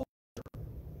culture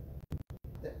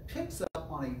that picks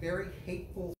up on a very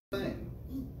hateful thing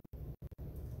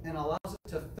and allows it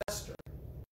to fester.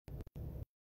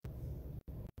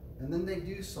 And then they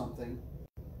do something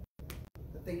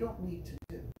that they don't need to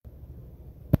do.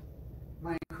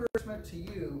 My encouragement to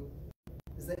you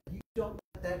is that you don't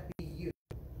let that be you.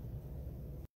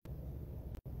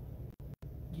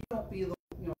 You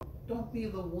don't be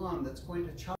the one that's going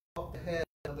to chop off the head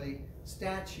of a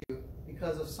statue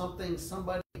because of something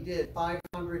somebody did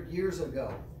 500 years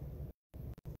ago.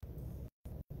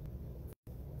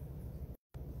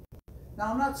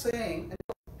 Now, I'm not saying,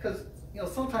 because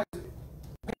sometimes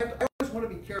I always want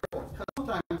to be careful, because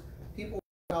sometimes people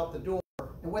walk out the door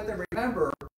and what they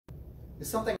remember is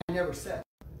something I never said.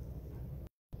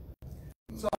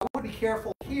 So I want to be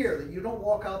careful here that you don't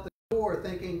walk out the door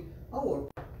thinking, oh,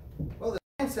 well, the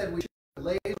man said we should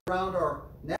lay around our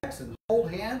necks and hold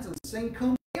hands and sing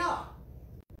Kumbaya.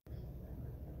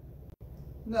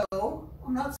 No,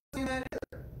 I'm not saying that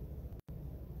either.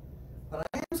 But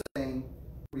I am saying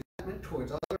resentment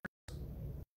towards others,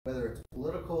 whether it's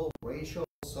political, racial,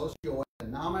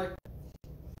 socioeconomic,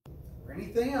 or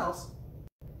anything else,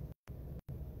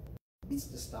 needs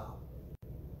to stop.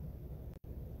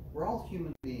 We're all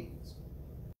human beings.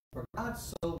 For God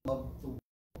so loved the world.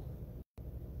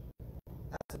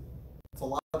 That's a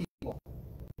lot of people.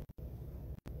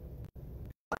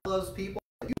 God loves people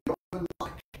that you don't even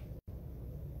like.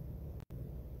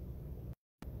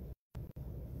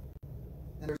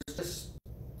 And there's just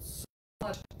so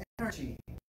much energy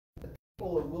that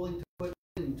people are willing to put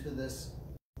into this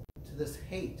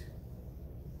hate.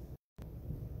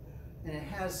 And it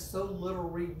has so little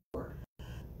reward,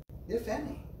 if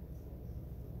any.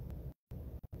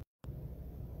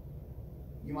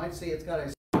 You might say it's got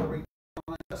a small return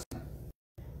on investment.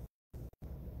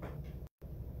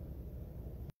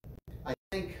 I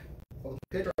think the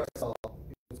picture I saw,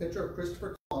 the picture of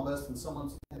Christopher Columbus and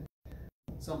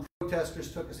some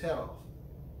protesters took his head off.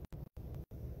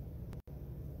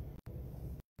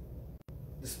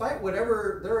 Despite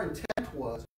whatever their intent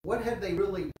was, What had they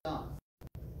really done?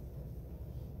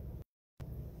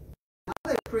 Now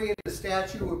they've created a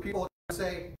statue where people can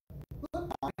say,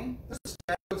 look, mommy, this is a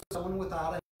statue of someone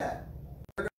without a head.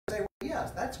 They're going to say, well,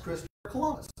 yes, that's Christopher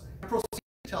Columbus. And proceed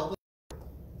to tell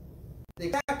the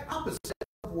exact opposite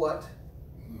of what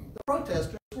the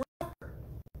protesters were after.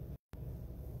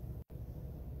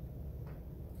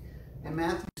 In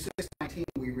Matthew 6:19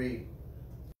 we read,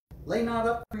 lay not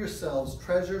up for yourselves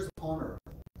treasures upon earth,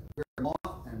 where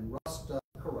moth and rust doth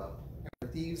corrupt, and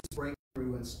where thieves break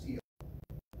through and steal.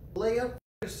 Lay up for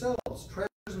yourselves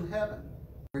treasures in heaven,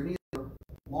 where neither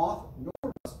moth nor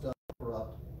rust doth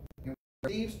corrupt, and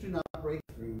where thieves do not break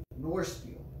through nor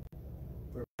steal.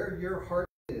 For where your heart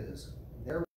is,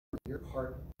 there will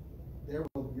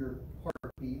your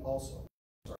heart be also.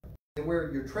 Sorry. And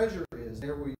where your treasure is,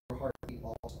 there will your heart be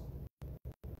also.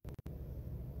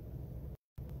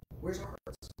 Where's our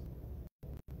hearts?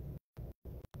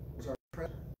 Where's our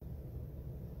treasure?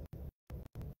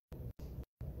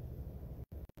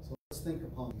 So let's think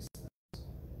upon these things.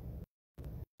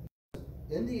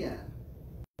 In the end,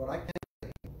 what I can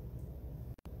say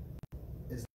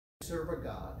is that we serve a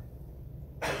God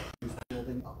who's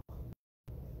building up.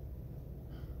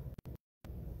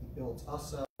 He builds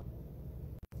us up.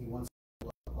 He wants to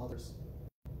love others.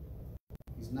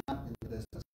 He's not in the business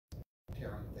of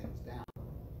tearing things down.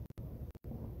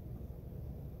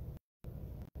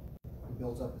 He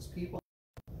builds up his people.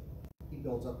 He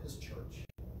builds up his church.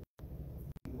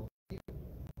 He builds people.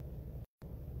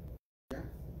 Yeah?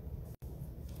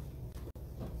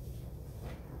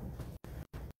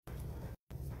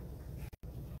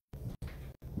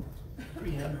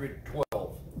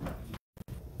 312.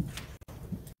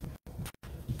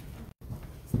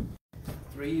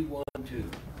 312.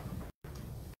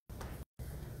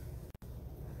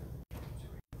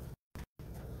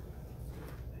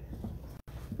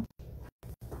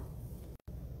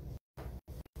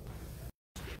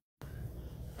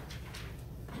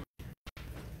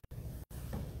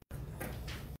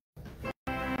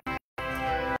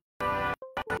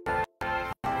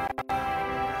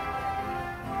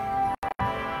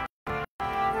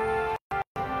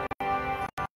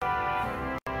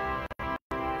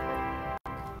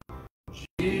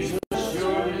 Jesus,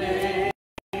 your name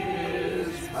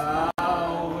is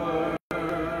power.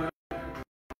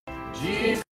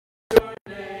 Jesus, your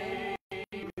name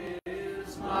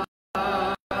is might.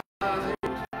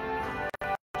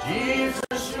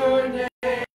 Jesus, your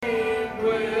name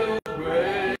will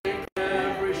break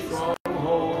every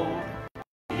stronghold.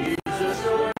 Jesus,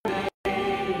 your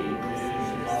name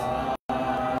is life.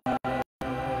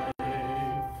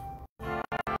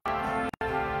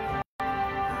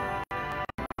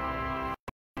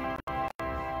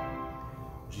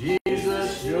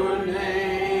 Jesus, your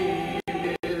name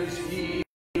is healing.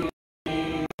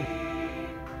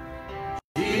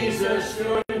 Jesus,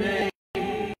 your name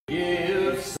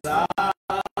gives sight.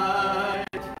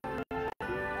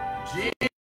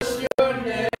 Jesus, your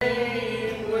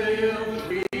name will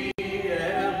free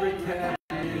every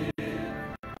captive.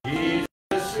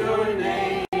 Jesus, your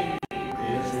name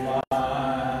is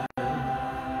life.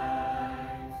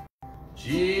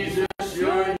 Jesus,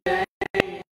 your name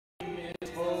is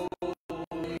holy.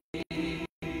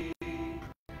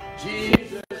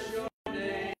 Jesus, your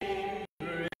name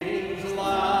brings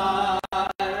life.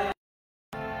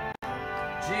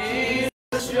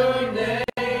 Jesus, your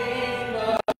name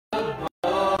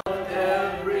above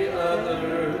every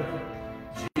other.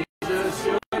 Jesus,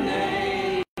 your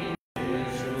name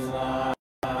is life.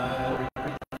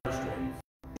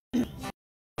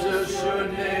 Jesus, your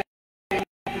name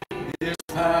is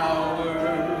power.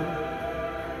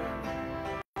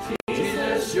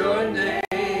 Jesus, your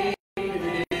name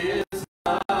is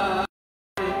light.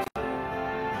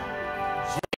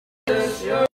 Jesus,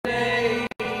 your name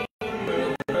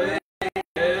will break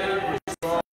every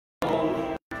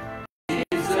stronghold.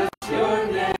 Jesus, your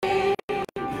name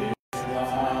is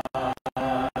life.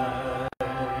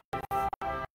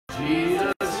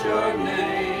 Jesus, your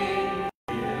name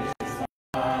is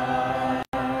life.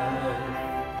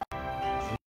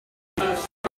 Jesus,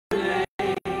 your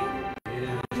name is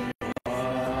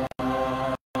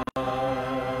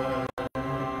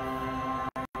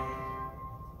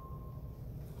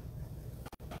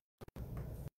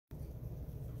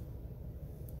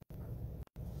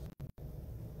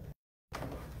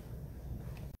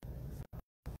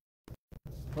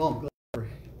Well, I'm glad for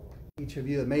each of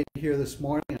you that made it here this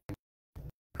morning. I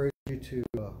encourage you to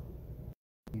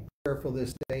be prayerful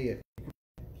this day. If you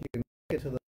can make it to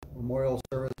the memorial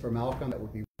service for Malcolm, that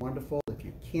would be wonderful. If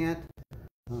you can't,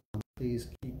 please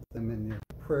keep them in your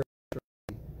prayers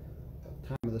during the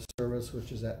time of the the service,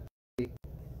 which is at 3.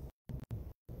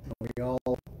 We all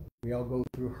go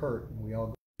through hurt, and we all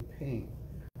go through pain.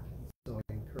 So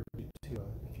I encourage you to,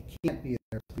 if you can't be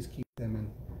there, please keep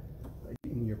them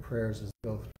in your prayers as they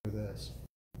go through this.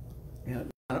 And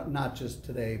not just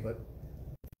today, but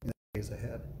in the days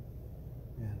ahead.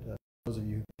 And those of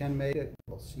you who can make it,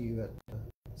 we'll see you at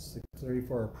 6:30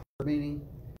 for our prayer meeting.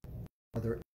 Are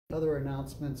there any other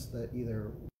announcements that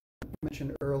either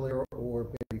mentioned earlier or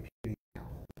bear repeating now?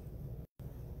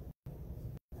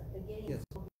 The Gideons Yes.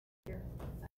 will be here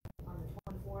on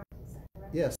the 24th, is that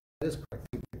correct? Yes, that is correct.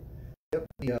 Thank you. Yep,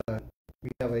 we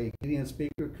have a Gideon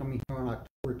speaker coming here on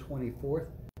October 24th.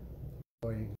 So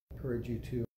I encourage you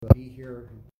to be here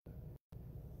and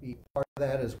be part of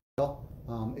that as well.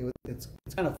 It's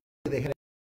kind of funny, they had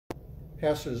a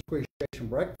pastor's appreciation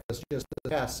breakfast just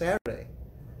this past Saturday,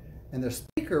 and the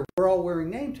speaker, we're all wearing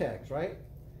name tags, right?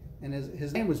 And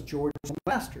his name was George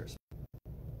Masters.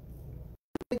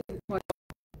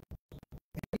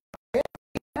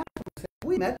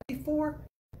 We met before?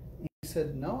 And he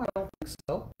said, no, I don't think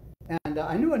so. And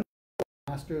I knew a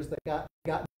Masters that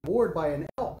got bored by an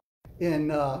elk in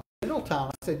Middletown.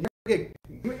 I said,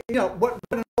 what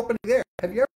an opening there.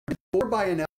 Have you ever been bored by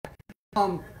an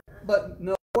elk? But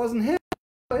no, it wasn't him.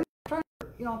 I'm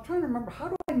trying to remember, how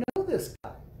do I know this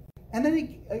guy? And then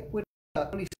when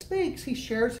he speaks, he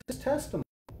shares his testimony.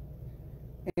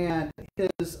 And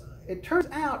it turns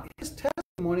out his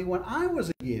testimony when I was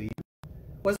a Gideon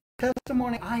was a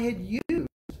testimony I had used.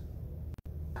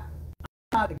 I'm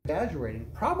not exaggerating,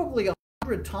 probably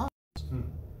 100 times.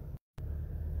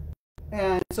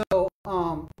 And so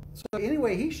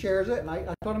anyway, he shares it, and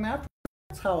I told him after,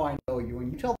 that's how I know you,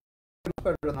 and you tell them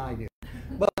better than I do.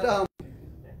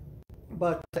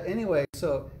 But anyway,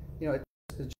 so it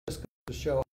just goes to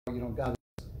show how God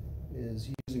is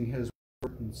using His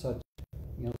word in such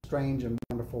strange and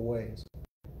wonderful ways.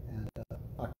 And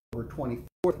October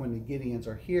 24th, when the Gideons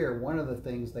are here, one of the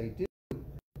things they do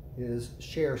is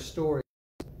share stories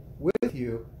with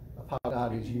you of how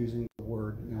God is using the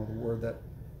word, the word that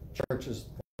churches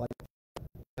like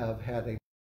have had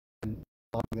and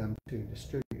allowing them to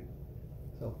distribute.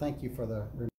 So thank you for the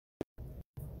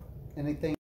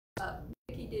anything.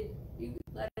 Vicki, did you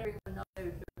let everyone know they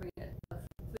were bringing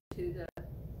food to the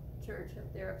church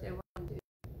up there if they wanted to?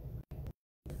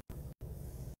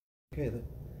 Okay,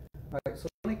 all right. So,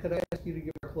 Bonnie, could I ask you to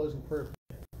give our closing prayer?